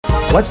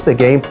What's the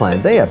game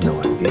plan? They have no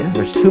idea.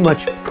 There's too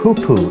much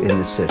poo-poo in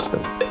the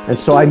system. And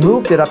so I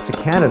moved it up to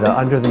Canada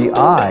under the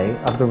eye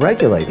of the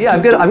regulator. Yeah,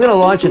 I'm gonna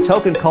launch a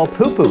token called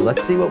poo-poo.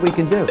 Let's see what we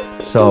can do.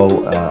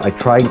 So I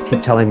try to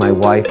keep telling my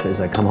wife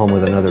as I come home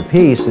with another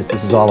piece, this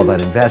is all about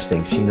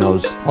investing. She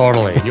knows.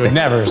 Totally. You would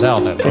never sell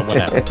them, but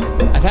whatever.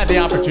 I've had the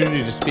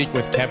opportunity to speak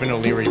with Kevin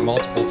O'Leary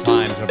multiple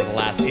times over the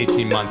last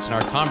 18 months, and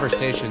our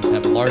conversations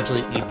have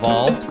largely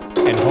evolved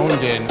and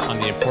honed in on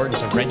the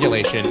importance of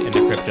regulation in the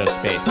crypto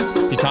space.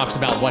 He talks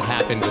about what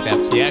happened with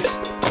FTX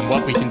and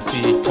what we can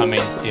see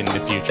coming in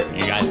the future. You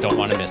guys don't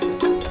want to miss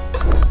this.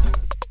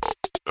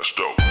 That's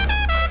dope.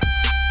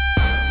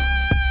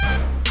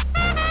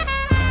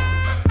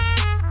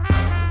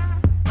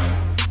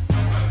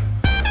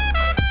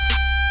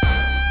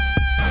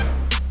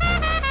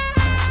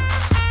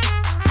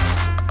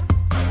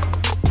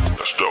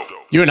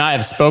 You and I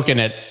have spoken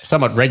at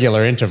somewhat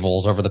regular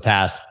intervals over the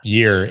past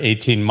year,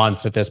 18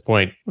 months at this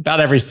point, about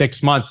every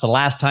 6 months, the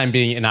last time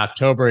being in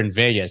October in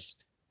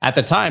Vegas. At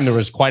the time, there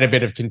was quite a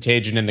bit of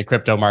contagion in the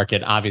crypto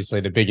market.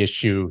 Obviously, the biggest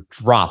shoe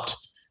dropped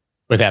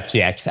with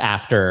FTX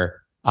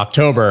after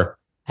October.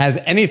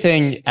 Has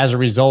anything, as a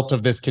result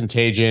of this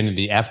contagion,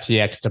 the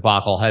FTX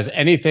debacle, has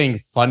anything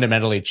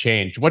fundamentally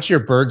changed? What's your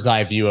bird's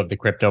eye view of the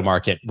crypto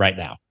market right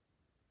now?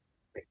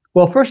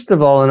 Well, first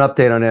of all, an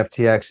update on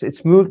FTX.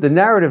 It's moved, the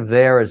narrative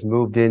there has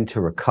moved into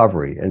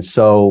recovery. And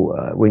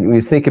so when you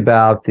think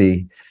about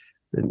the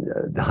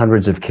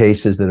hundreds of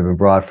cases that have been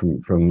brought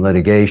from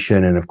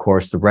litigation, and of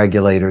course the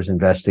regulators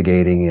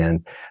investigating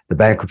and the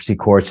bankruptcy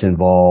courts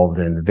involved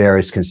and the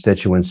various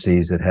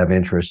constituencies that have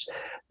interests,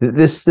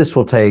 this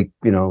will take,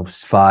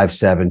 5,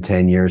 7,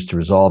 10 years to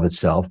resolve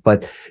itself.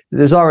 But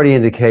there's already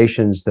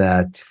indications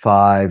that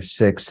 $5,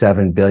 $6,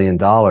 $7 billion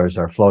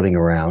are floating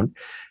around.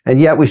 And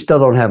yet we still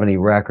don't have any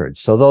records.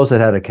 So those that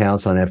had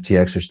accounts on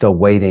FTX are still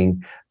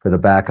waiting for the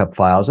backup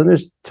files. And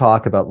there's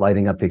talk about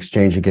lighting up the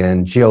exchange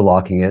again,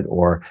 geo-locking it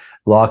or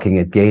locking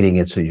it, gating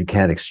it so you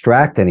can't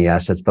extract any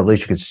assets, but at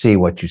least you can see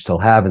what you still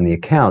have in the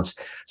accounts.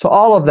 So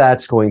all of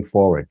that's going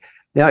forward.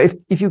 Now, if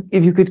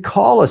you could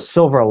call a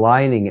silver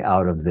lining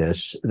out of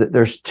this,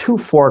 there's two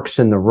forks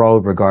in the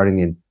road regarding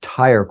the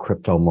entire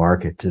crypto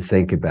market to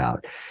think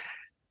about.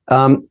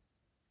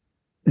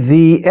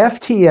 The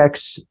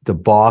FTX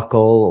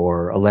debacle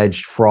or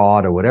alleged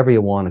fraud or whatever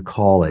you want to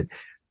call it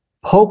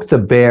poked the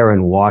bear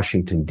in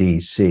Washington,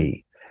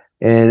 D.C.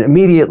 And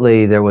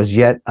immediately there was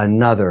yet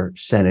another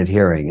Senate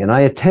hearing. And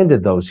I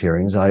attended those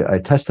hearings. I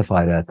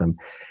testified at them.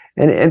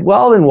 And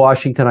while in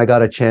Washington, I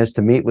got a chance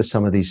to meet with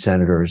some of these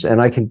senators.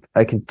 And I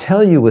can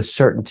tell you with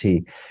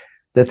certainty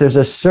that there's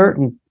a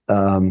certain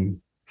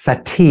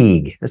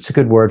fatigue. That's a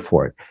good word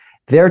for it.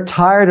 They're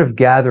tired of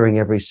gathering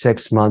every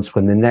 6 months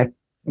when the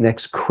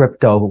next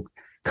crypto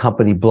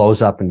company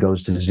blows up and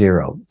goes to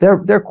zero.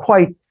 They're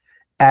quite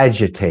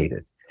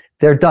agitated.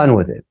 They're done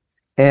with it.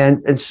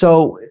 And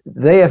so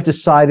they have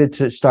decided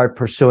to start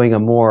pursuing a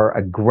more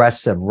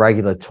aggressive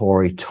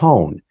regulatory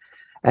tone.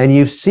 And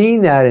you've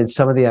seen that in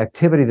some of the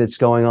activity that's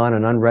going on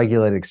in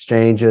unregulated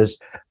exchanges,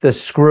 the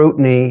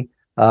scrutiny,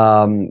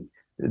 the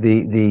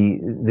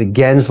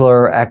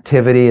Gensler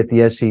activity at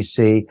the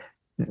SEC.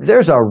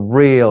 There's a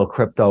real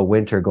crypto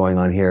winter going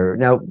on here.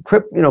 Now,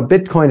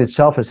 Bitcoin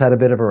itself has had a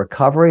bit of a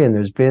recovery, and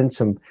there's been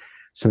some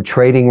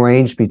trading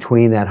range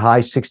between that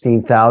high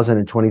 16,000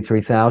 and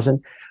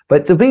 23,000.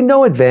 But there'll be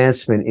no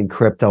advancement in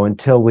crypto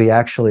until we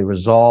actually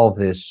resolve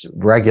this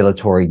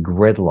regulatory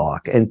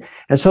gridlock. And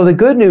so the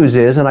good news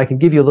is, and I can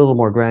give you a little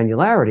more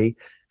granularity,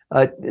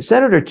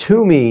 Senator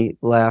Toomey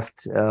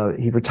left,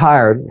 he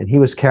retired, and he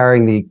was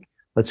carrying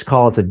let's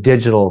call it the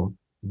digital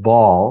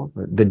ball,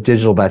 the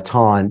digital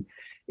baton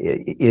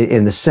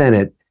in the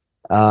Senate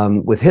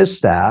with his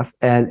staff.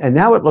 And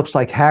now it looks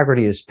like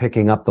Haggerty is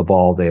picking up the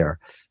ball there.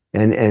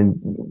 And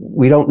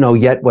we don't know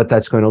yet what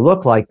that's going to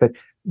look like, but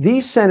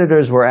these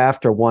senators were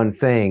after one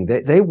thing.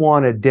 They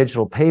wanted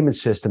digital payment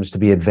systems to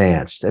be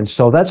advanced. And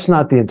so that's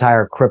not the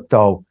entire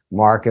crypto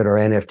market or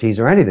NFTs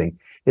or anything.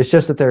 It's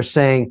just that they're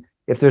saying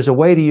if there's a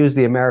way to use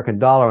the American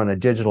dollar on a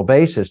digital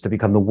basis to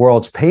become the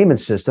world's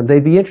payment system,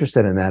 they'd be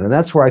interested in that. And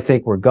that's where I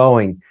think we're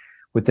going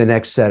with the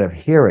next set of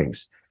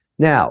hearings.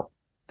 Now,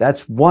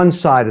 that's one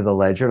side of the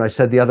ledger. And I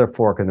said the other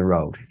fork in the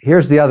road.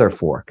 Here's the other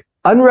fork.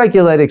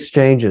 Unregulated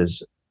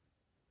exchanges,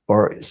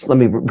 or let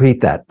me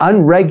repeat that,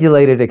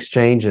 unregulated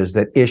exchanges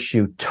that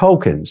issue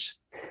tokens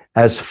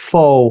as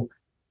faux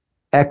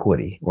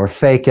equity or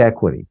fake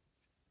equity.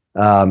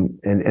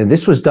 And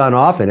this was done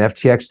often.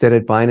 FTX did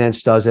it,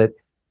 Binance does it,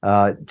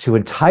 to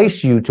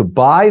entice you to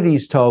buy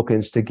these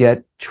tokens to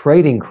get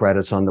trading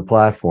credits on the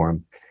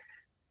platform.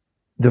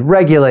 The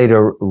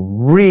regulator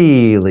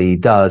really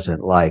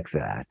doesn't like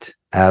that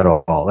at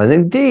all. And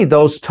indeed,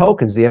 those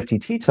tokens, the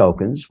FTT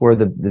tokens, were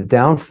the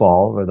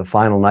downfall or the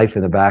final knife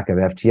in the back of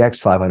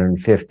FTX,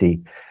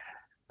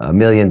 $550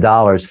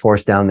 million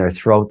forced down their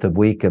throat the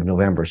week of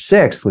November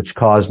 6th, which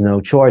caused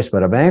no choice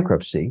but a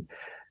bankruptcy.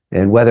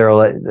 And whether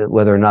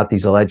or not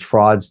these alleged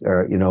frauds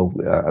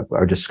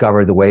are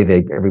discovered the way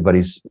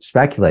everybody's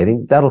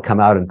speculating, that'll come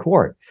out in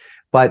court.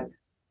 But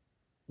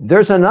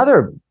there's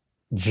another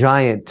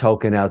giant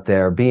token out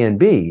there,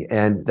 BNB,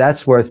 and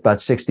that's worth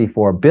about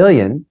 64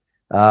 billion.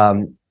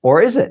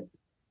 Or is it?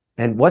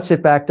 And what's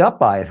it backed up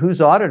by? And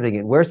who's auditing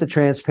it? Where's the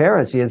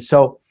transparency? And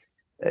so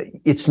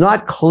it's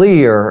not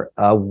clear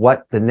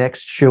what the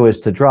next shoe is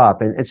to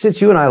drop. And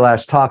since you and I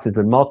last talked, there's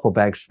been multiple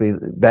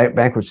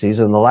bankruptcies,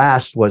 and the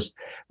last was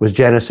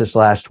Genesis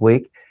last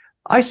week.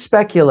 I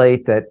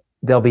speculate that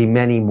there'll be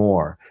many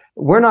more.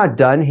 We're not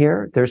done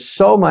here. There's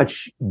so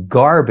much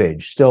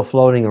garbage still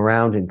floating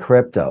around in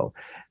crypto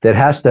that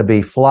has to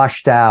be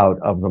flushed out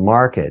of the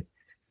market.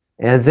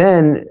 And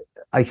then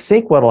I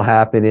think what will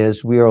happen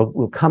is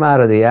we'll come out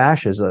of the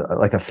ashes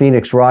like a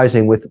phoenix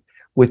rising with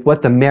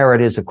what the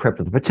merit is of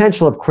crypto, the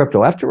potential of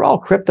crypto. After all,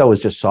 crypto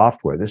is just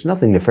software. There's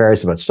nothing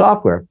nefarious about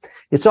software.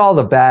 It's all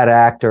the bad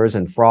actors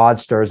and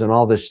fraudsters and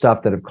all this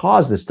stuff that have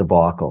caused this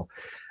debacle.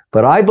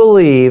 But I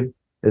believe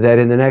that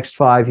in the next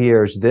 5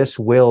 years, this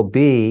will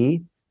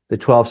be the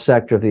 12th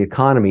sector of the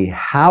economy.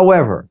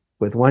 However,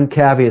 with one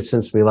caveat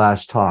since we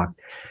last talked,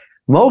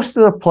 most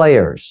of the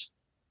players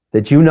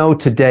that you know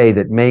today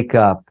that make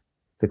up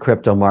the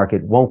crypto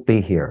market won't be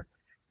here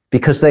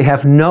because they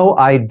have no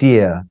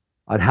idea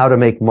on how to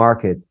make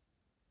market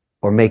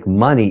or make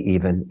money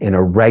even in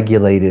a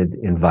regulated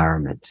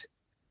environment.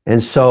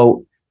 And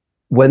so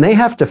when they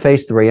have to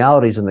face the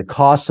realities and the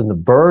costs and the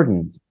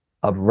burden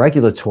of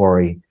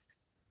regulatory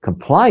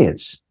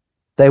compliance,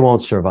 they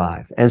won't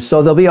survive. And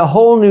so there'll be a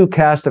whole new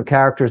cast of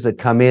characters that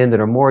come in that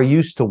are more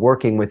used to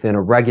working within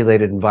a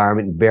regulated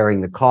environment and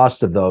bearing the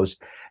cost of those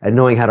and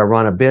knowing how to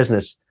run a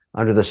business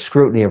under the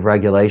scrutiny of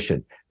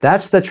regulation.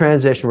 That's the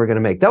transition we're going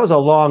to make. That was a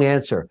long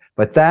answer,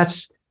 but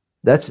that's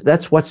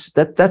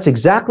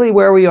exactly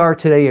where we are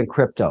today in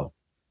crypto.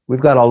 We've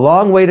got a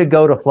long way to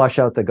go to flush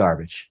out the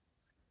garbage.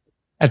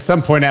 At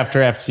some point after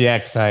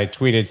FTX, I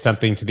tweeted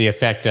something to the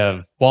effect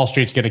of Wall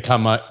Street's going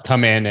to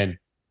come in and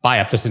buy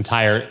up this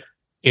entire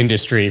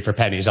industry for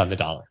pennies on the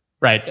dollar,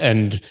 right?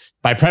 And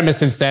my premise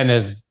since then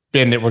has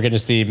been that we're going to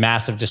see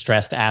massive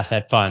distressed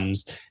asset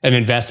funds and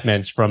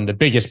investments from the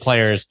biggest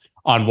players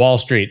on Wall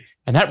Street.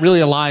 And that really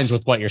aligns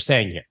with what you're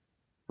saying here,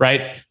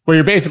 right? What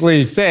you're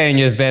basically saying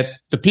is that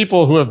the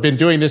people who have been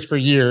doing this for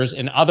years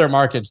in other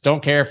markets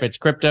don't care if it's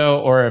crypto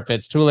or if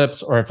it's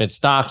tulips or if it's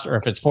stocks or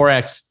if it's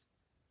Forex.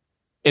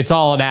 It's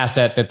all an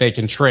asset that they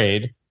can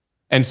trade.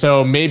 And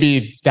so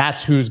maybe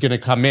that's who's going to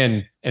come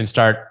in and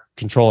start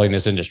controlling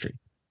this industry.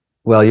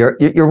 Well, you're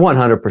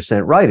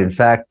 100% right. In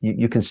fact,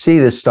 you can see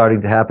this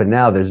starting to happen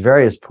now. There's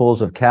various pools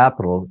of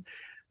capital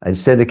and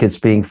syndicates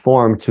being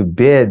formed to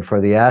bid for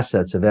the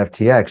assets of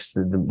FTX.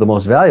 The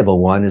most valuable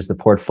one is the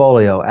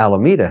portfolio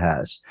Alameda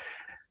has.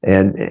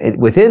 And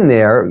within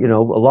there,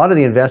 a lot of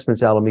the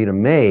investments Alameda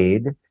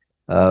made,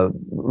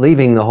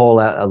 leaving the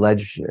whole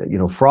alleged,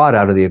 fraud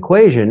out of the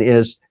equation,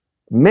 is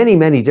many,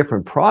 many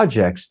different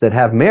projects that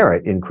have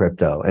merit in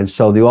crypto. And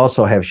so you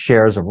also have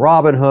shares of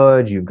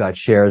Robinhood, you've got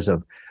shares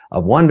of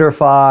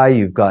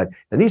WonderFi,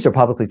 and these are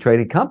publicly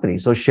traded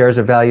companies. Those shares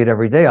are valued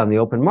every day on the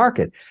open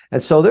market.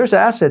 And so there's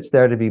assets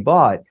there to be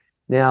bought.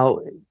 Now,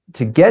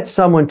 to get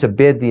someone to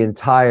bid the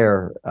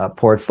entire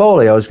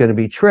portfolio is going to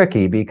be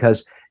tricky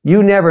because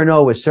you never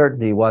know with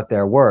certainty what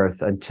they're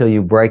worth until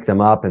you break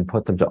them up and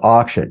put them to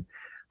auction.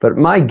 But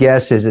my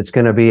guess is it's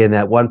going to be in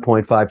that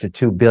 $1.5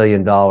 to $2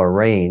 billion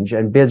range,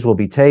 and bids will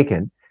be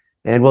taken,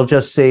 and we'll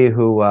just see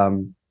who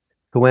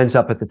ends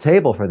up at the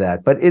table for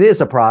that. But it is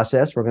a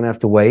process. We're going to have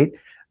to wait.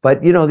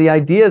 But the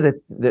idea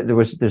that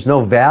there's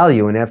no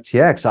value in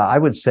FTX, I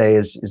would say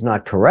is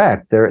not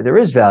correct. There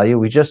is value.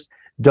 We just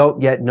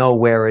don't yet know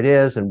where it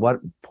is and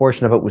what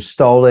portion of it was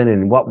stolen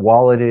and what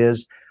wallet it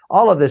is.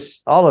 All of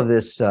this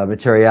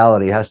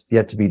materiality has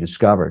yet to be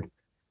discovered.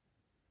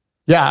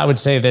 Yeah, I would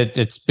say that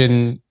it's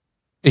been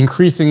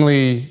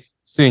increasingly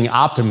seeing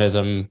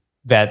optimism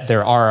that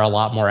there are a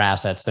lot more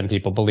assets than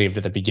people believed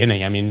at the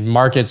beginning. I mean,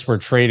 markets were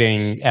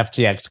trading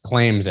FTX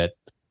claims at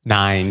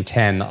 9,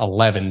 10,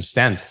 11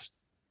 cents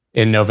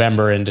in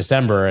November and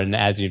December. And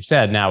as you've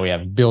said, now we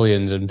have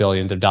billions and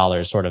billions of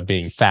dollars sort of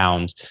being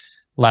found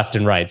left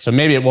and right. So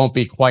maybe it won't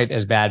be quite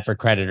as bad for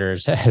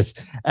creditors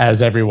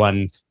as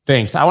everyone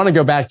thinks. I want to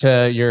go back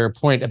to your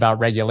point about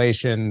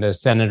regulation. The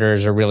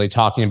senators are really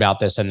talking about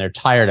this and they're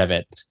tired of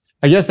it.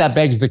 I guess that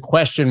begs the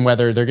question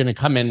whether they're going to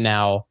come in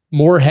now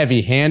more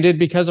heavy-handed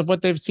because of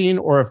what they've seen,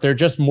 or if they're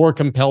just more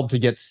compelled to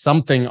get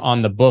something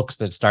on the books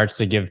that starts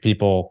to give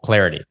people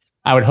clarity.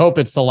 I would hope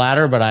it's the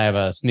latter, but I have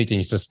a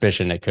sneaking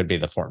suspicion it could be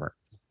the former.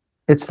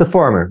 It's the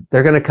former.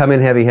 They're going to come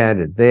in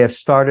heavy-handed. They have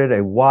started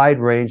a wide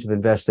range of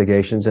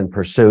investigations and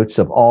pursuits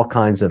of all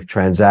kinds of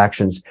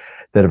transactions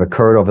that have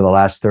occurred over the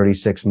last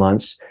 36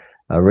 months.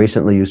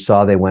 Recently, you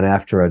saw they went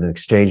after an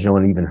exchange no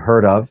one even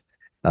heard of,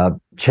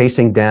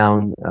 chasing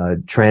down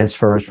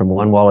transfers from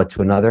one wallet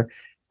to another.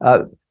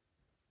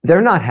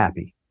 They're not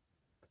happy.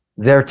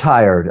 They're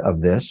tired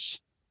of this.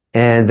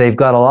 And they've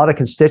got a lot of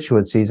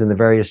constituencies in the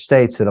various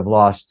states that have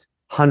lost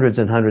hundreds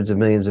and hundreds of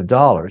millions of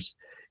dollars.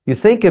 You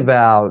think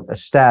about a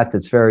stat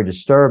that's very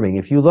disturbing.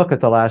 If you look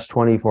at the last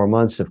 24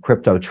 months of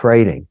crypto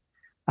trading,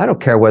 I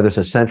don't care whether it's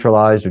a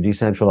centralized or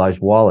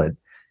decentralized wallet,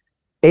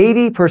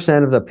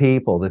 80% of the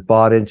people that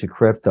bought into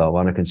crypto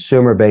on a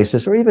consumer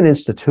basis or even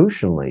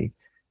institutionally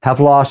have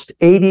lost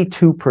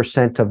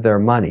 82% of their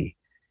money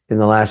in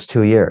the last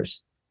 2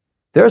 years.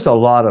 There's a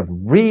lot of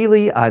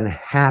really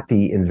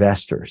unhappy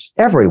investors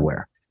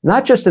everywhere,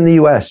 not just in the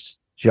US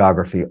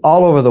geography,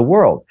 all over the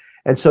world.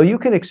 And so you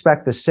can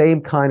expect the same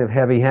kind of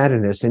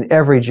heavy-handedness in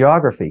every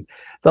geography.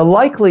 The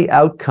likely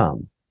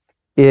outcome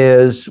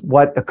is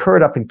what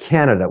occurred up in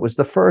Canada. It was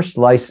the first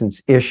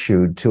license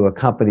issued to a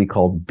company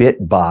called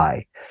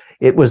BitBuy.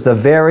 It was the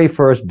very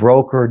first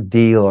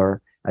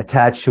broker-dealer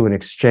attached to an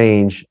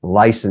exchange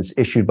license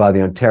issued by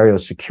the Ontario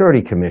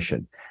Security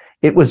Commission.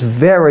 It was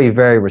very,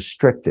 very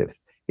restrictive.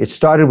 It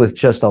started with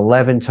just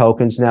 11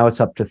 tokens. Now it's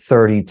up to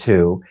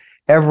 32.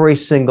 Every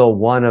single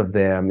one of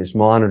them is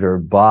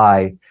monitored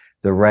by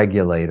the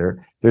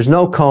regulator. There's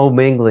no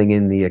commingling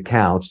in the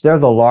accounts. They're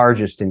the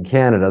largest in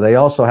Canada. They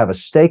also have a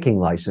staking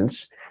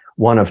license,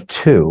 one of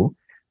two.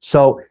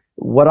 So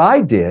what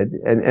I did,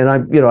 and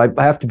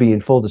I have to be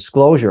in full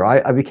disclosure,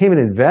 I became an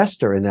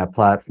investor in that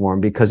platform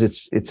because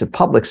it's a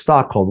public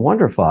stock called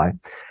WonderFi,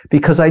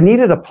 because I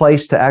needed a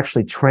place to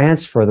actually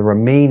transfer the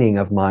remaining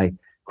of my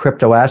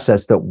crypto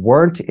assets that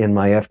weren't in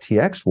my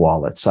FTX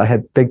wallets. I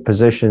had big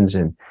positions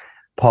in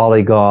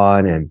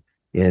Polygon and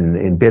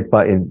in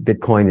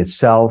Bitcoin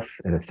itself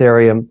and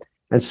Ethereum.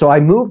 And so I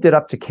moved it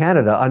up to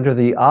Canada under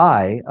the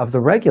eye of the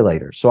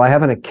regulator. So I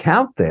have an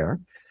account there.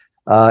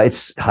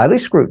 It's highly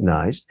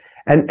scrutinized.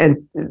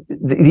 And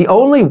the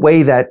only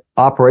way that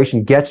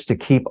operation gets to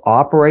keep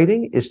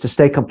operating is to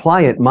stay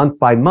compliant month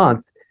by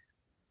month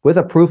with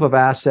a proof of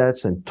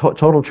assets and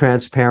total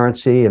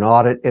transparency and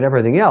audit and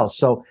everything else.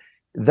 So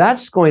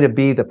that's going to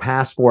be the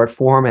passport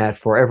format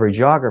for every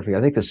geography.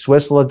 I think the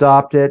Swiss will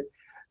adopt it.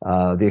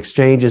 The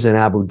exchanges in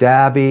Abu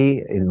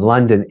Dhabi, in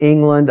London,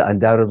 England,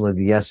 undoubtedly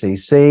the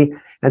SEC.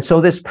 And so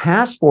this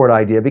passport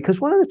idea,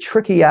 because one of the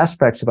tricky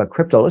aspects about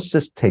crypto, let's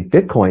just take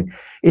Bitcoin,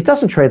 it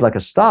doesn't trade like a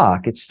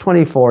stock. It's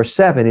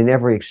 24/7 in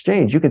every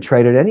exchange. You can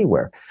trade it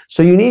anywhere.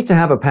 So you need to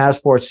have a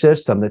passport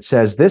system that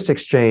says this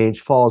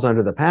exchange falls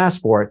under the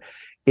passport.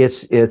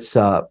 It's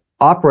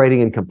operating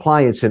in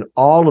compliance in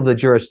all of the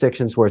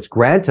jurisdictions where it's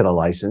granted a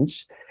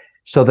license,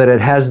 so that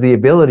it has the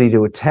ability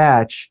to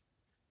attach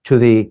to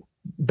the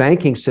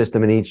banking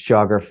system in each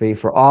geography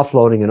for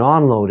offloading and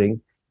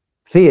onloading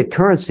fiat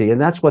currency. And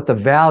that's what the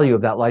value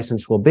of that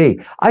license will be.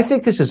 I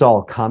think this is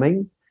all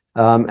coming.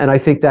 And I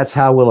think that's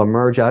how we'll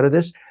emerge out of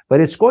this.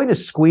 But it's going to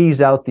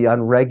squeeze out the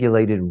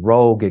unregulated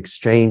rogue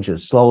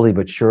exchanges slowly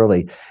but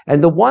surely.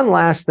 And the one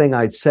last thing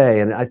I'd say,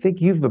 and I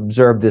think you've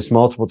observed this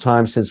multiple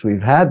times since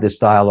we've had this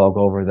dialogue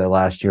over the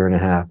last year and a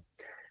half,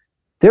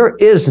 there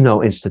is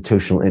no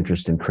institutional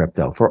interest in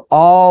crypto. For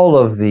all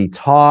of the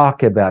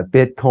talk about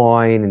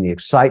Bitcoin and the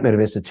excitement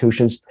of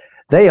institutions,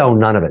 they own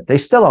none of it. They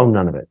still own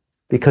none of it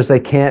because they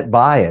can't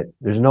buy it.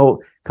 There's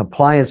no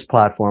compliance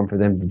platform for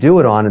them to do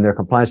it on, and their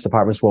compliance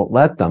departments won't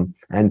let them.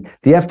 And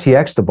the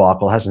FTX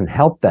debacle hasn't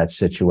helped that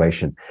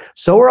situation.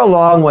 So we're a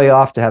long way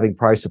off to having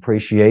price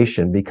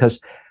appreciation, because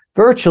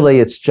virtually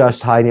it's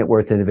just high net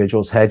worth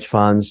individuals, hedge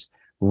funds,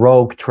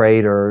 rogue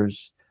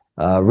traders,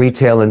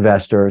 retail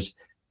investors.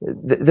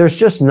 There's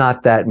just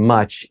not that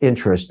much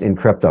interest in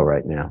crypto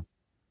right now.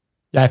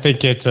 Yeah, I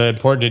think it's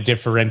important to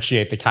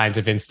differentiate the kinds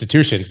of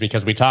institutions,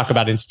 because we talk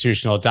about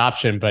institutional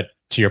adoption, but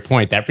to your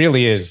point, that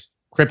really is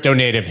crypto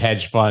native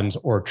hedge funds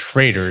or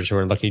traders who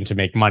are looking to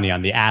make money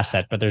on the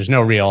asset, but there's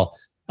no real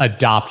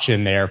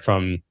adoption there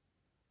from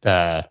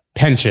the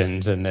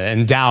pensions and the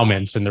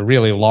endowments and the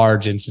really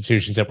large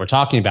institutions that we're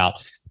talking about.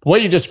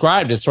 What you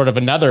described is sort of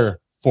another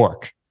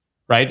fork,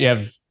 right? You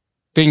have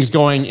things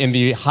going in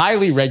the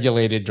highly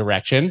regulated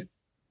direction,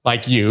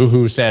 like you,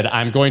 who said,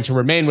 I'm going to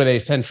remain with a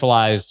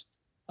centralized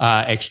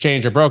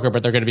exchange or broker,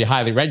 but they're going to be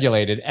highly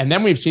regulated. And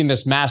then we've seen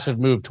this massive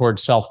move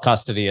towards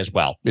self-custody as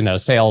well.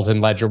 Sales in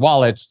ledger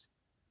wallets,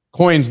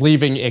 coins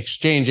leaving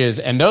exchanges,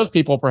 and those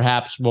people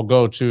perhaps will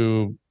go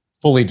to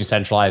fully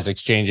decentralized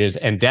exchanges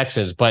and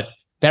DEXs, but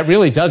that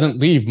really doesn't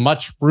leave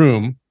much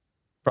room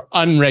for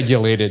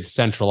unregulated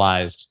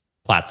centralized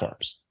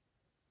platforms.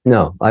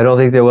 No, I don't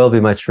think there will be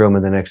much room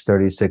in the next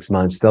 36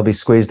 months. They'll be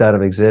squeezed out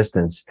of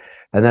existence.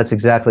 And that's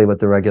exactly what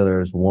the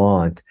regulators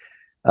want.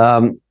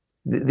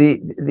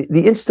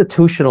 The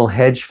institutional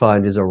hedge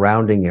fund is a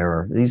rounding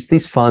error.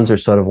 These funds are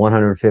sort of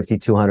 $150,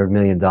 $200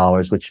 million,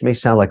 which may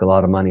sound like a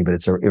lot of money, but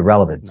it's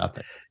irrelevant.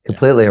 Nothing.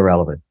 Completely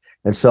irrelevant.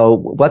 And so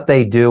what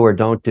they do or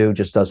don't do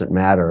just doesn't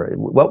matter.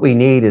 What we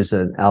need is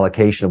an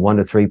allocation of 1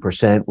 to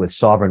 3% with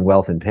sovereign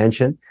wealth and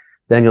pension.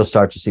 Then you'll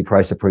start to see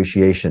price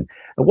appreciation.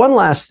 And one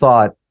last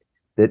thought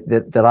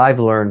that I've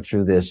learned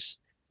through this.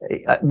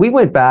 We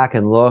went back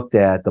and looked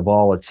at the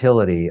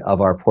volatility of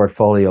our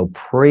portfolio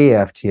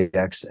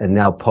pre-FTX and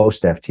now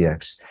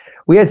post-FTX.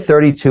 We had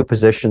 32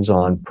 positions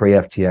on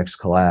pre-FTX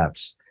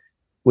collapse.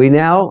 We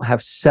now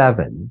have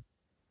 7,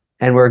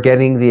 and we're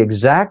getting the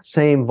exact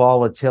same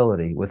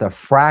volatility with a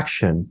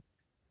fraction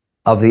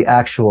of the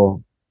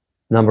actual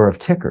number of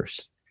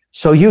tickers.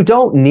 So you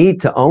don't need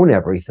to own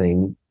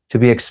everything to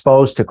be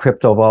exposed to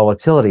crypto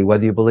volatility,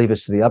 whether you believe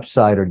it's to the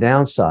upside or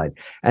downside.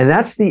 And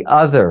that's the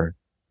other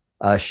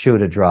shoe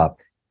to drop.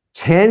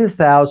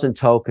 10,000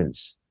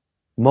 tokens,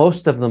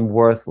 most of them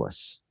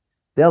worthless.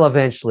 They'll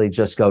eventually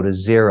just go to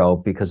zero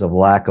because of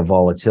lack of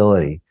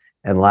volatility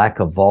and lack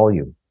of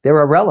volume.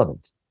 They're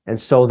irrelevant. And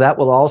so that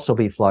will also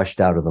be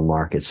flushed out of the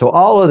market. So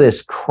all of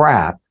this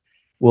crap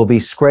will be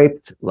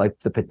scraped like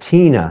the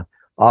patina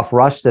off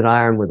rusted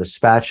iron with a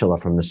spatula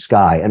from the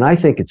sky. And I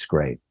think it's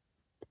great.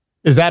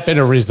 Has that been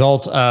a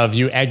result of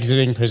you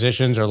exiting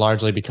positions or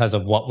largely because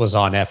of what was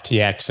on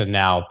FTX and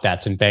now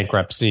that's in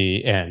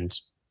bankruptcy and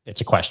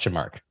it's a question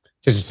mark?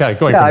 Because it's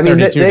going from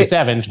 32 to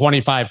 7,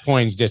 25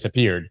 coins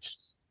disappeared.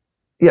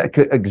 Yeah,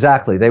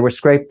 exactly. They were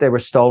scraped, they were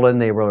stolen,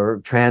 they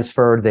were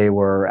transferred, they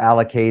were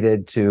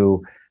allocated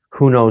to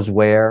who knows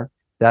where.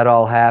 That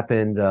all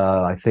happened,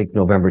 I think,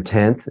 November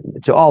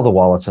 10th to all the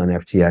wallets on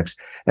FTX.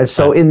 And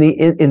so in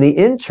the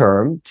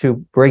interim, to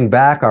bring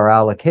back our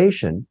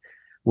allocation,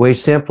 we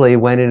simply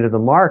went into the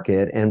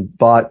market and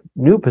bought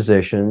new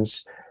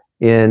positions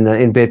in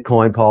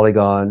Bitcoin,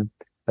 Polygon,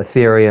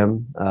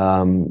 Ethereum,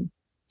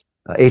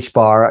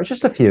 HBAR,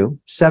 just a few,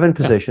 7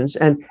 positions.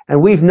 And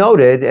we've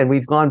noted, and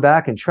we've gone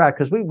back and tracked,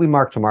 because we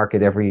mark to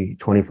market every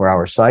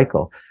 24-hour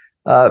cycle.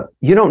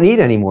 You don't need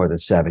any more than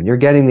 7. You're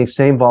getting the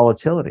same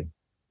volatility.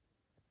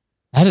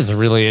 That is a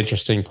really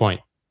interesting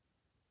point,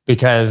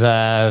 because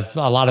a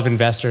lot of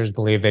investors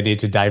believe they need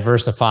to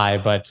diversify,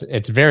 but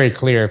it's very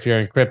clear if you're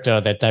in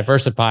crypto that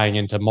diversifying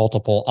into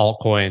multiple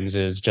altcoins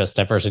is just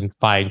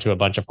diversifying to a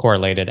bunch of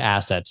correlated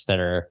assets that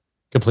are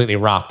completely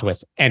rocked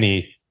with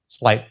any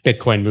slight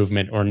Bitcoin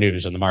movement or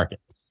news in the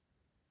market.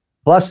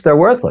 Plus, they're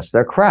worthless.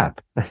 They're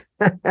crap.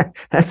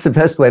 That's the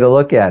best way to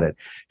look at it.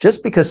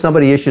 Just because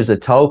somebody issues a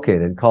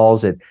token and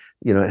calls it,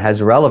 it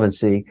has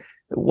relevancy,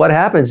 what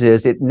happens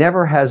is it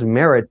never has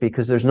merit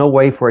because there's no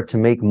way for it to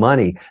make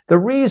money. The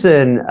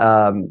reason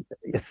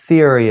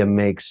Ethereum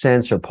makes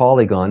sense or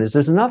Polygon is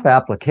there's enough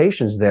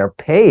applications there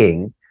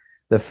paying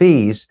the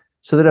fees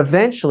so that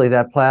eventually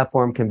that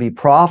platform can be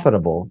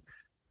profitable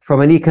from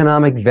an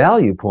economic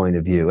value point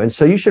of view. And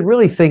so you should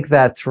really think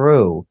that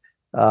through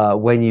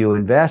when you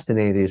invest in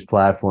any of these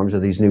platforms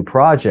or these new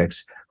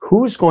projects.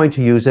 Who's going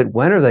to use it?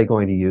 When are they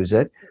going to use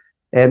it?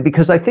 And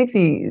because I think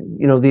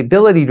the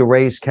ability to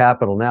raise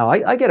capital now,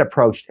 I get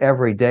approached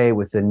every day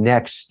with the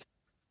next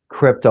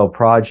crypto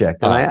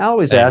project. And I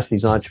always ask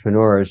these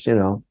entrepreneurs,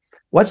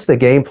 what's the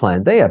game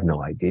plan? They have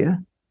no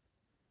idea.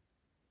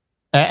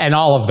 And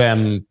all of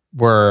them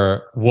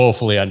were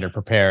woefully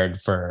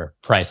underprepared for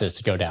prices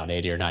to go down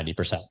 80 or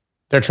 90%.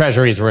 Their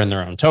treasuries were in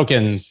their own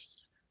tokens.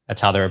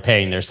 That's how they were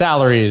paying their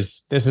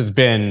salaries. This has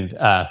been,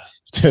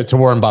 to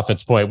Warren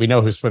Buffett's point, we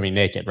know who's swimming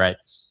naked, right?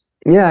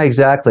 Yeah,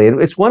 exactly. And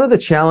it's one of the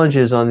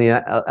challenges on the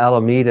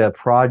Alameda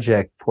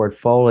project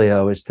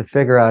portfolio is to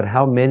figure out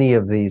how many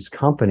of these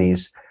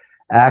companies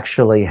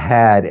actually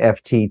had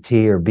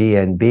FTT or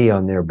BNB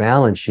on their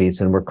balance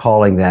sheets and we're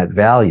calling that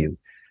value.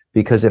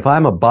 Because if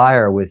I'm a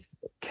buyer with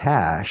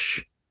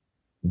cash,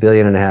 $1.5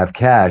 billion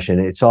cash, and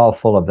it's all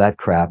full of that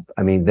crap,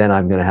 then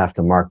I'm going to have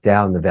to mark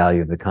down the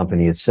value of the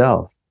company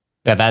itself.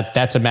 Yeah,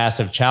 that's a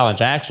massive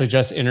challenge. I actually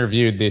just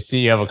interviewed the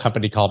CEO of a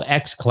company called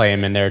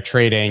Xclaim, and they're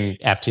trading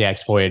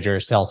FTX, Voyager,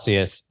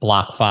 Celsius,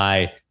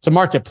 BlockFi. It's a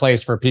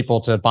marketplace for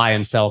people to buy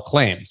and sell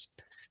claims.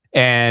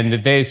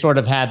 And they sort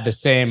of had the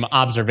same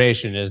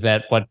observation, is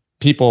that what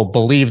people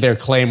believe their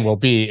claim will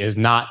be is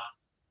not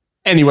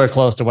anywhere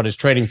close to what it's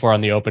trading for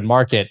on the open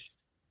market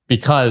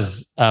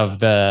because of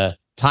the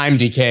time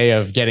decay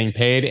of getting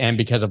paid and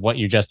because of what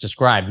you just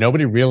described.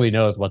 Nobody really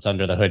knows what's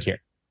under the hood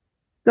here.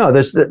 No,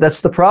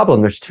 that's the problem.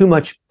 There's too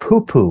much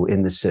poo-poo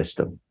in the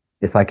system,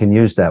 if I can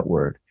use that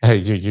word. Hey,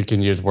 you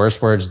can use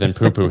worse words than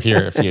poo-poo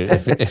here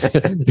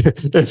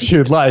if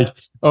you'd like,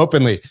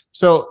 openly.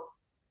 So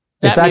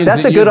in fact,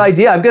 that's a good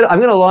idea. I'm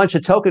gonna launch a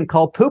token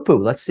called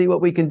poo-poo. Let's see what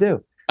we can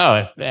do.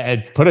 Oh,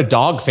 put a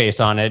dog face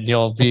on it,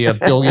 you'll be $1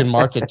 billion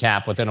market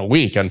cap within a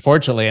week,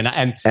 unfortunately.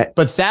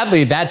 But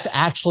sadly, that's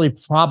actually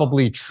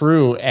probably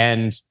true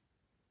and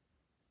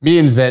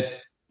means that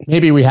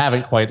maybe we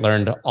haven't quite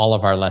learned all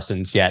of our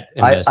lessons yet.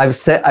 I've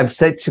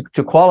said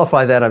to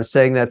qualify that, I'm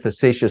saying that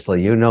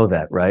facetiously. You know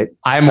that, right?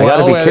 I'm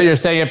well aware that you're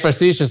saying it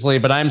facetiously,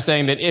 but I'm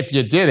saying that if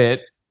you did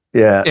it,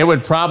 it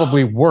would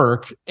probably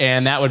work.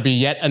 And that would be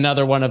yet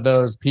another one of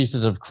those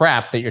pieces of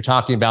crap that you're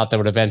talking about that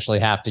would eventually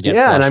have to get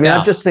flushed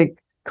out. I just think,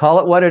 call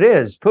it what it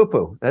is,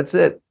 poo-poo. That's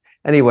it.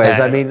 Anyways,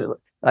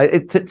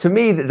 to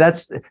me,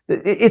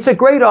 it's a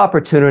great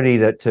opportunity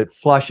to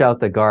flush out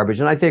the garbage.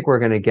 And I think we're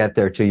going to get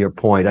there, to your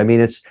point.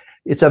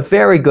 It's a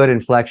very good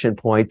inflection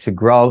point to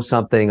grow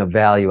something of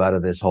value out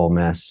of this whole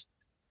mess.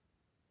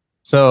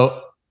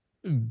 So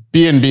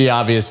BNB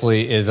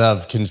obviously is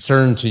of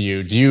concern to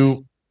you. Do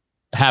you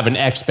have an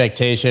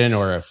expectation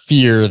or a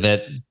fear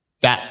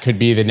that could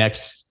be the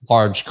next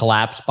large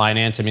collapse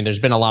Binance? There's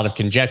been a lot of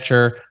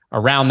conjecture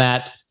around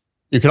that.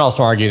 You could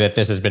also argue that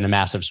this has been a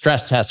massive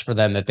stress test for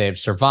them, that they've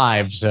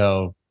survived.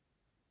 So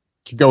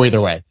it could go either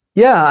way.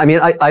 Yeah, I mean,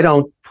 I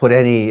don't put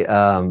any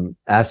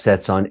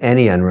assets on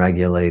any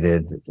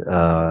unregulated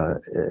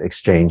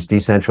exchange,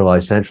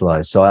 decentralized,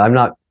 centralized. So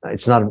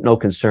it's not no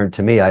concern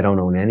to me. I don't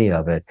own any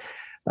of it.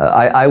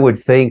 I would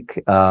think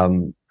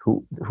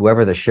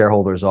whoever the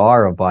shareholders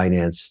are of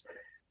Binance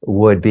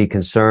would be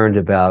concerned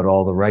about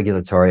all the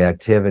regulatory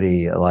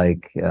activity,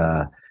 like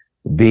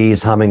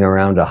bees humming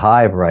around a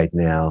hive right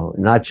now,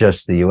 not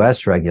just the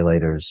US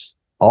regulators,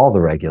 all the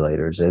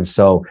regulators. And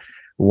so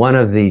one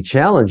of the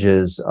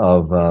challenges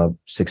of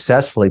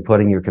successfully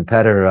putting your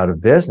competitor out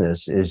of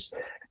business is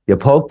you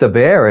poke the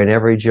bear in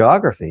every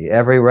geography.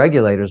 Every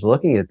regulator is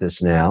looking at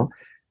this now.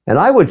 And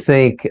I would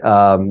think,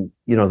 the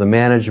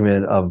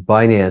management of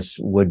Binance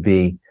would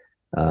be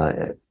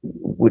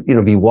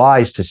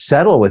wise to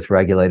settle with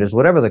regulators,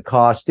 whatever the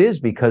cost is,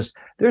 because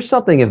there's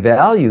something of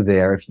value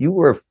there. If you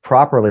were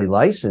properly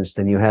licensed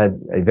and you had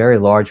a very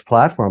large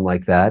platform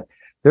like that,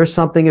 there's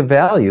something of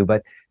value.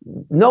 But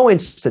no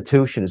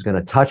institution is going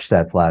to touch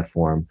that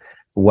platform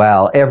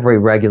while every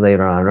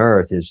regulator on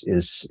earth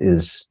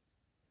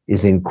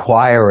is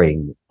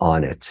inquiring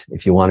on it,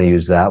 if you want to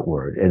use that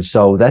word. And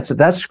so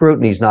that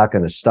scrutiny is not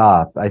going to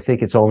stop. I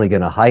think it's only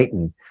going to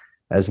heighten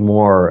as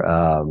more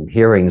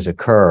hearings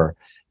occur.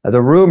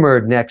 The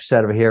rumored next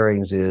set of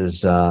hearings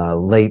is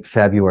late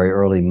February,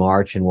 early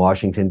March in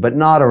Washington, but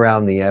not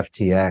around the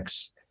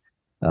FTX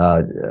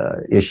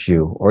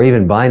issue, or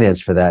even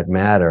Binance for that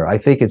matter. I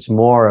think it's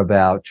more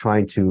about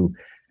trying to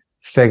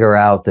figure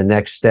out the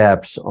next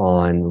steps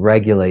on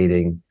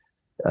regulating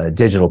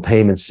digital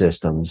payment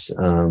systems.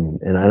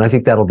 And I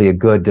think that'll be a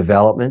good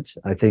development.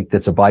 I think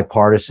that's a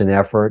bipartisan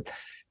effort,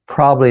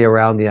 probably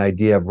around the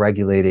idea of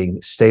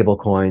regulating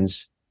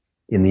stablecoins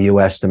in the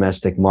U.S.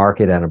 domestic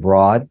market and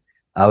abroad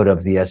out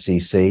of the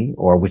SEC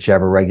or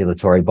whichever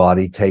regulatory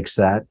body takes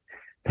that.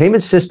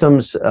 Payment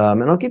systems,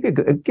 and I'll give you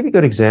a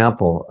good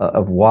example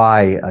of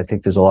why I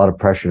think there's a lot of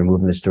pressure to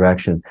move in this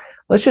direction.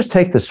 Let's just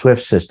take the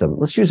SWIFT system.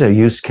 Let's use a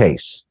use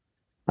case.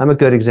 I'm a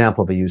good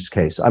example of a use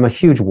case. I'm a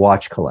huge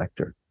watch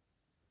collector.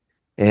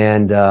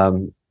 And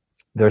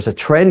there's a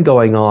trend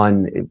going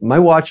on. My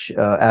watch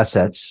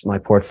assets, my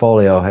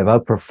portfolio, have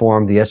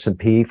outperformed the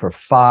S&P for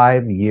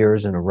 5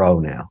 years in a row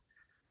now.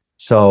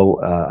 So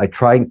I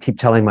try and keep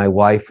telling my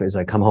wife as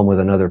I come home with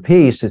another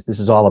piece, this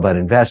is all about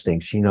investing.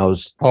 She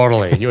knows.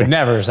 Totally. You would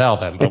never sell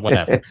them, but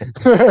whatever.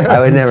 I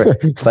would never.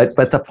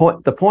 But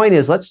the point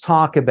is, let's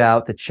talk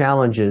about the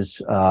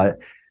challenges.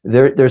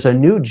 There's a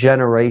new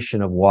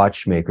generation of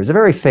watchmakers. A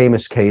very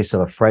famous case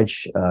of a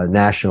French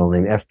national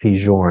named F.P.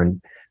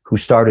 Journe, who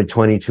started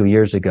 22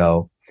 years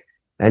ago.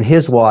 And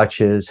his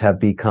watches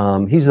have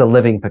become, he's a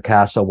living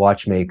Picasso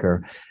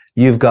watchmaker.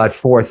 You've got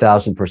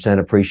 4,000%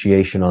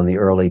 appreciation on the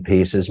early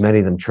pieces. Many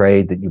of them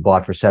trade that you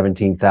bought for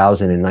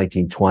 17,000 in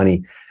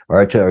 1920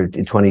 or in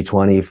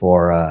 2020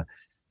 for,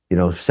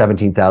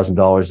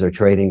 $17,000. They're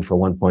trading for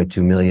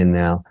 1.2 million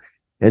now.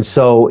 And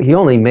so he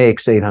only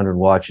makes 800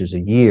 watches a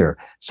year.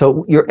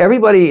 So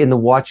everybody in the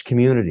watch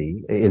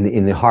community,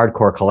 in the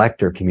hardcore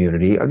collector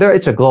community,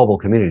 it's a global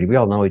community. We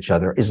all know each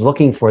other, is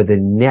looking for the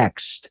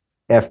next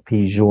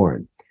F.P.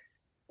 Journe.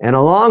 And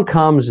along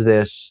comes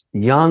this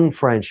young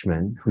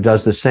Frenchman who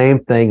does the same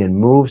thing and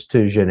moves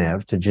to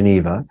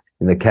Geneva,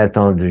 in the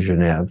Canton de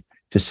Genève,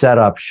 to set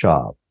up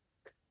shop.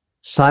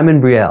 Simon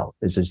Brielle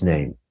is his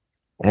name.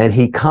 And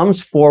he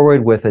comes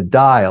forward with a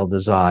dial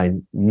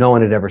design no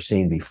one had ever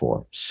seen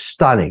before.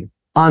 Stunning,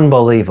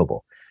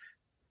 unbelievable.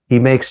 He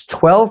makes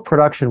 12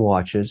 production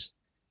watches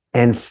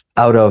and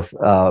out of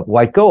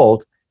white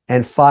gold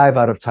and 5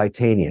 out of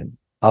titanium,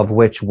 of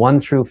which 1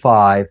 through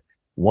 5,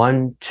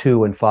 1,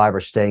 2, and 5 are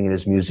staying in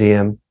his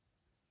museum.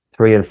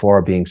 3 and 4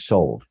 are being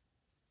sold.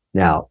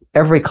 Now,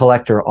 every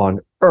collector on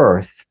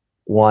earth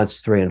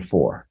wants 3 and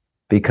 4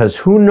 because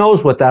who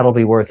knows what that'll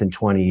be worth in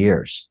 20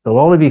 years. There'll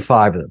only be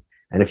 5 of them.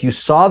 And if you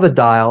saw the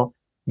dial,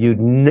 you've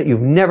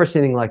never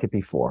seen anything like it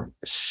before.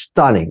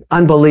 Stunning,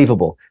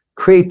 unbelievable,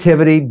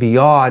 creativity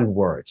beyond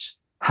words.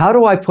 How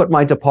do I put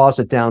my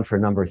deposit down for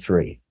number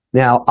 3?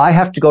 Now, I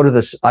have to go to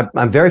this.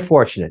 I'm very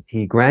fortunate.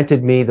 He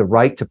granted me the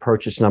right to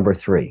purchase number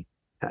 3.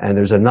 And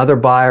there's another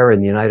buyer in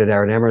the United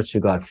Arab Emirates who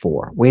got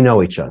 4. We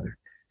know each other.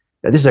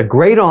 Now, this is a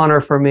great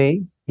honor for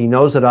me. He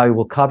knows that I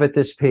will covet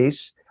this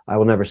piece. I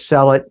will never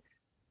sell it.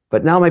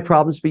 But now my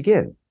problems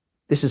begin.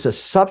 This is a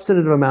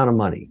substantive amount of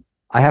money.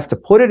 I have to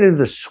put it into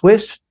the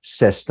Swiss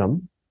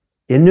system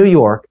in New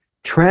York,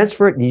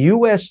 transfer it in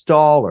US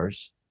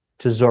dollars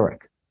to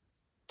Zurich.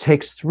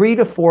 Takes 3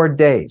 to 4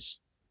 days.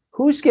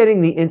 Who's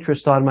getting the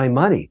interest on my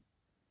money?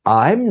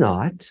 I'm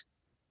not.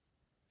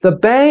 The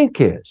bank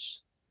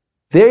is.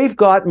 They've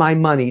got my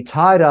money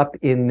tied up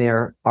in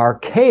their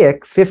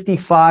archaic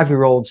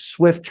 55-year-old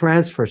SWIFT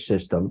transfer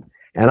system,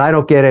 and I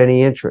don't get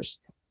any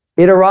interest.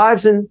 It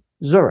arrives in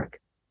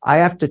Zurich. I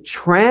have to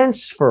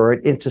transfer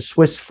it into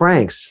Swiss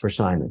francs for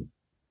Simon.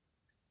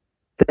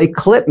 They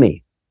clip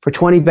me for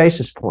 20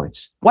 basis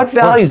points. What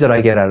value did I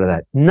get out of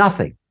that?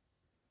 Nothing.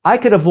 I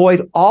could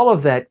avoid all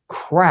of that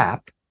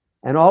crap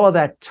and all of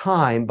that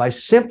time by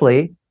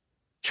simply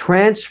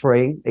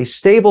transferring a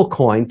stable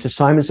coin to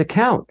Simon's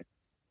account.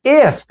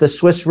 if the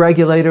Swiss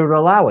regulator would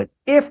allow it,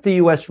 if the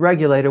US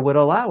regulator would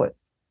allow it.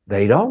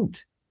 They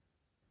don't.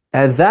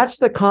 And that's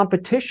the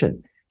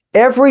competition.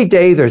 Every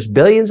day there's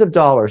billions of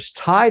dollars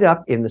tied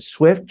up in the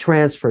SWIFT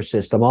transfer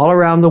system all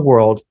around the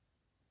world.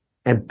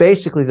 And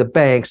basically the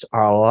banks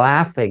are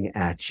laughing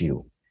at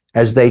you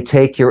as they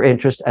take your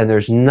interest, and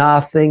there's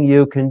nothing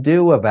you can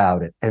do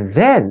about it. And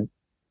then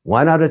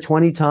 1 out of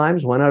 20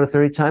 times, 1 out of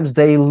 30 times,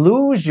 they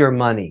lose your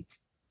money.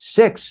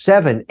 6,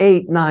 7,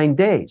 8, 9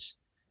 days.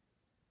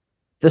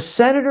 The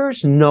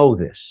senators know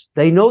this.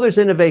 They know there's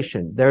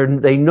innovation.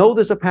 They know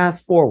there's a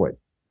path forward.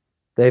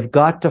 They've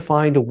got to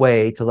find a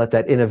way to let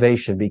that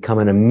innovation become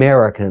an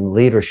American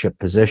leadership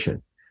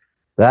position.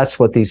 That's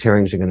what these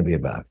hearings are going to be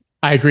about.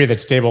 I agree that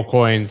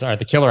stablecoins are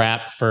the killer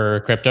app for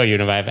crypto. You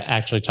and I have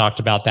actually talked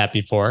about that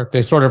before.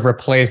 They sort of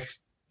replaced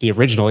the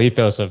original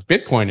ethos of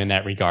Bitcoin in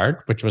that regard,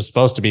 which was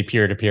supposed to be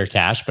peer-to-peer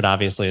cash, but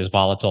obviously is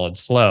volatile and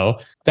slow.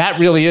 That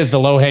really is the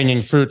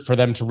low-hanging fruit for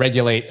them to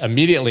regulate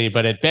immediately.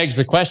 But it begs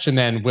the question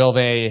then, will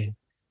they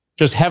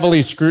just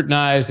heavily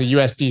scrutinize the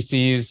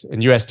USDCs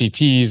and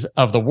USDTs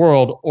of the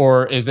world,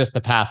 or is this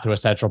the path to a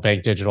central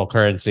bank digital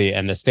currency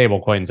and the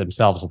stablecoins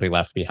themselves will be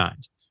left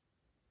behind?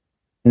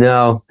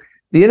 No.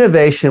 The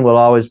innovation will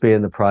always be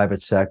in the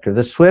private sector.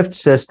 The SWIFT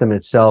system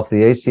itself,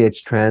 the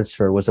ACH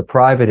transfer, was a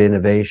private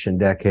innovation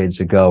decades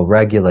ago,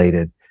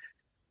 regulated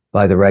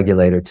by the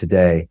regulator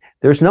today.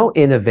 There's no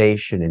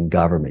innovation in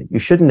government. You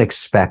shouldn't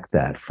expect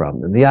that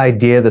from them. The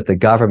idea that the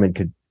government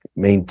could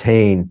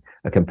maintain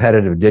a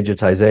competitive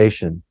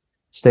digitization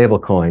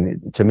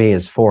stablecoin, to me,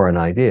 is foreign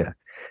idea.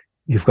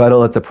 You've got to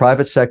let the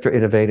private sector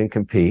innovate and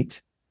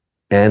compete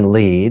and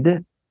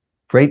lead.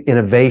 Great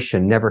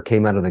innovation never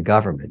came out of the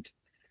government.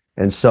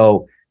 And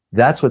so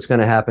that's what's going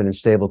to happen in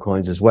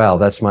stablecoins as well.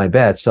 That's my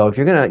bet. So if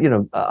you're going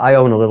to, I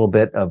own a little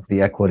bit of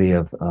the equity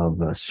of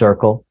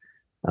Circle.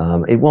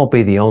 It won't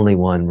be the only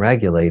one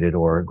regulated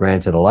or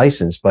granted a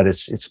license, but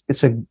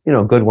it's a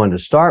good one to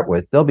start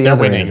with. There'll be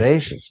other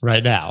innovations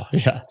right now.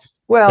 Yeah.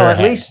 Well,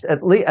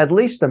 at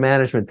least the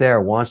management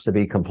there wants to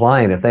be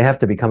compliant. If they have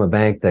to become a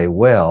bank, they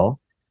will.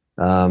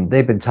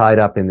 They've been tied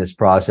up in this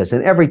process,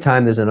 and every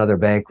time there's another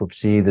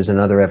bankruptcy, there's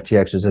another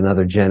FTX, there's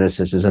another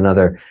Genesis, there's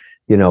another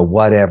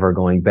whatever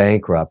going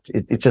bankrupt,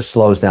 it just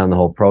slows down the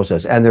whole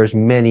process. And there's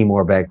many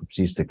more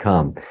bankruptcies to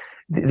come.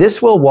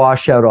 This will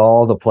wash out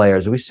all the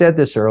players. We said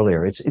this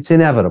earlier. It's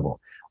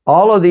inevitable.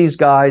 All of these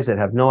guys that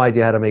have no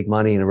idea how to make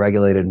money in a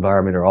regulated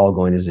environment are all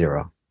going to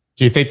zero.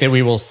 Do you think that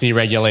we will see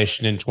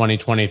regulation in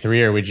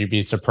 2023, or would you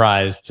be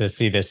surprised to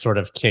see this sort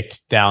of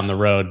kicked down the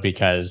road?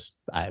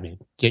 Because, I mean,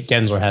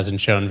 Gensler hasn't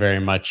shown very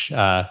much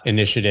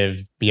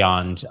initiative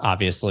beyond,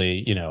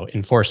 obviously,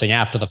 enforcing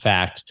after the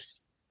fact.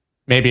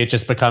 Maybe it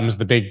just becomes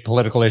the big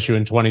political issue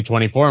in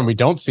 2024 and we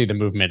don't see the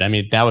movement. I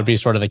mean, that would be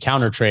sort of the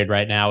counter trade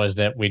right now, is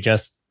that we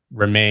just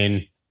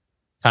remain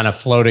kind of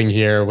floating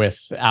here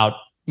without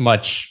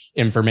much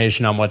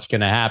information on what's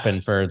going to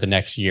happen for the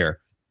next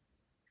year.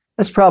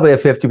 That's probably a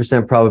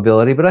 50%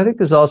 probability, but I think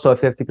there's also a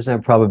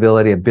 50%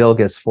 probability a bill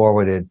gets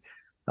forwarded,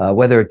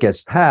 whether it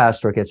gets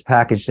passed or it gets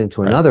packaged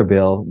into another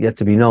bill, yet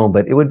to be known.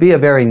 But it would be a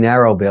very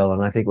narrow bill,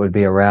 and I think it would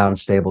be around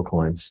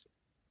stablecoins.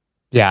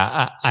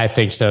 Yeah, I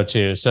think so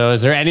too. So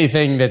is there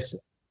anything that's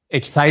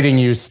exciting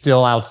you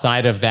still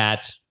outside of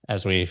that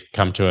as we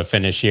come to a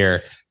finish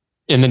here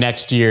in the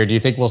next year? Do you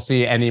think we'll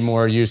see any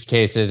more use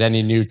cases,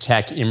 any new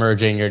tech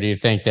emerging, or do you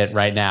think that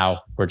right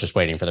now we're just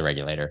waiting for the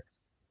regulator?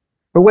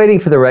 We're waiting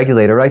for the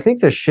regulator. I think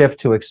the shift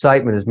to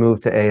excitement has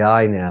moved to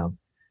AI now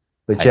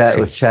with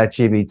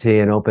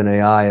ChatGPT and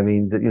OpenAI. I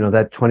mean,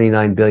 that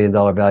 $29 billion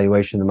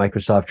valuation, the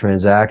Microsoft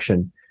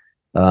transaction,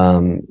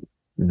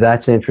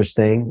 that's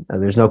interesting.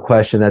 There's no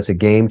question that's a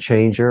game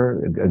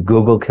changer, a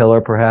Google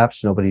killer,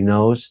 perhaps. Nobody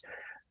knows.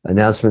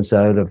 Announcements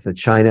out of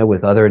China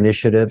with other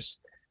initiatives.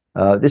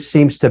 This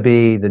seems to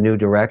be the new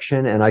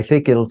direction, and I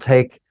think it'll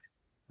take,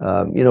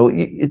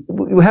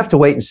 you have to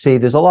wait and see.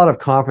 There's a lot of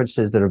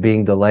conferences that are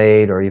being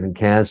delayed or even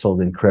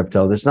canceled in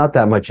crypto. There's not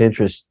that much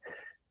interest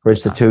for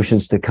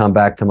institutions to come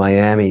back to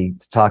Miami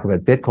to talk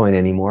about Bitcoin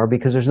anymore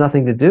because there's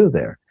nothing to do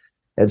there.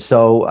 And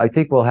so I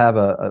think we'll have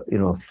a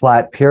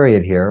flat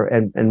period here,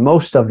 and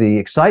most of the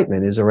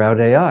excitement is around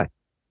AI.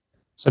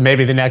 So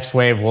maybe the next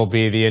wave will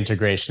be the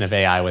integration of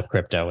AI with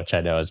crypto, which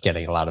I know is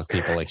getting a lot of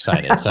people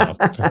excited. So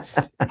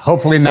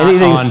hopefully not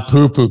on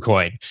poo-poo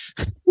coin.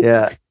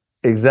 Yeah,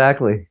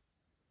 exactly.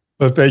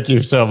 Well, thank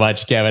you so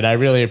much, Kevin. I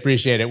really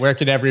appreciate it. Where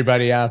can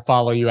everybody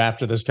follow you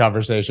after this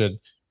conversation?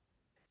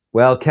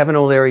 Well, Kevin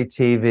O'Leary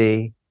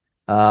TV.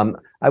 I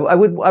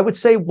would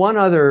say one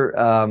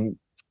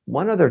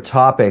other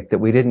topic that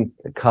we didn't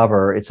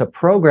cover. It's a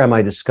program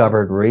I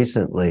discovered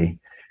recently,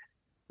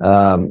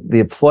 the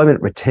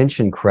Employment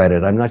Retention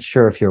Credit. I'm not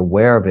sure if you're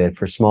aware of it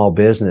for small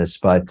business,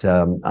 but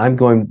I'm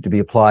going to be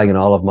applying in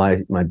all of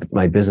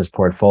my business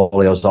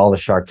portfolios, all the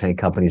Shark Tank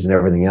companies and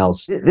everything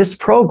else. This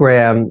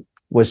program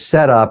was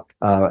set up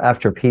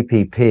after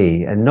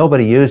PPP, and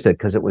nobody used it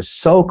because it was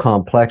so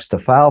complex to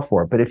file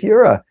for. But if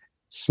you're a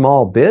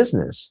small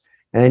business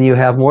and you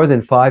have more than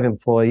 5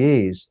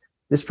 employees,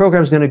 This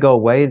program is going to go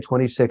away in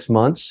 26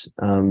 months.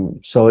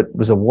 So it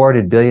was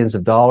awarded billions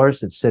of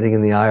dollars. It's sitting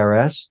in the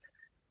IRS.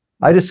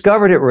 I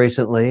discovered it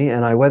recently,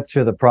 and I went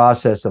through the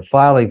process of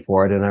filing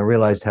for it, and I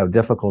realized how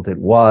difficult it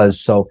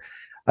was. So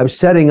I'm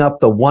setting up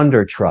the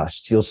Wonder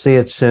Trust. You'll see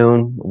it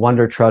soon,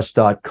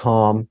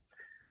 wondertrust.com,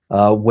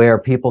 where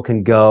people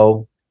can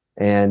go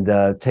and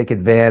take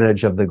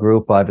advantage of the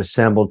group I've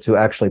assembled to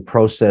actually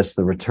process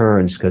the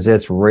returns, because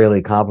it's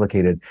really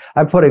complicated.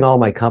 I'm putting all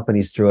my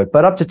companies through it,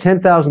 but up to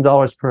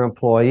 $10,000 per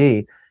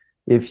employee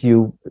if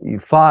you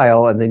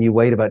file and then you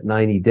wait about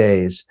 90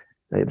 days.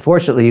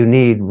 Fortunately, you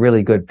need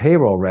really good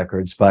payroll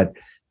records, but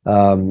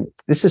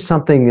this is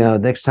something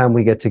next time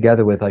we get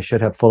together with, I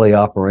should have fully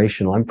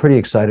operational. I'm pretty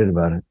excited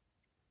about it.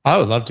 I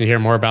would love to hear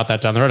more about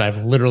that down the road.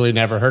 I've literally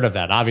never heard of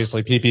that.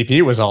 Obviously,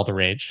 PPP was all the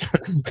rage.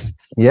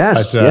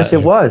 Yes, yes,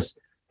 it was.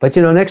 But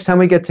next time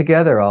we get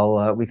together,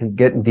 we can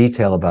get in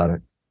detail about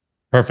it.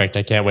 Perfect.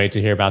 I can't wait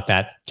to hear about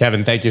that.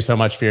 Kevin, thank you so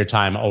much for your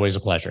time. Always a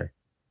pleasure.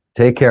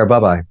 Take care.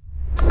 Bye-bye.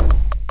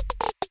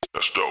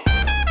 That's dope.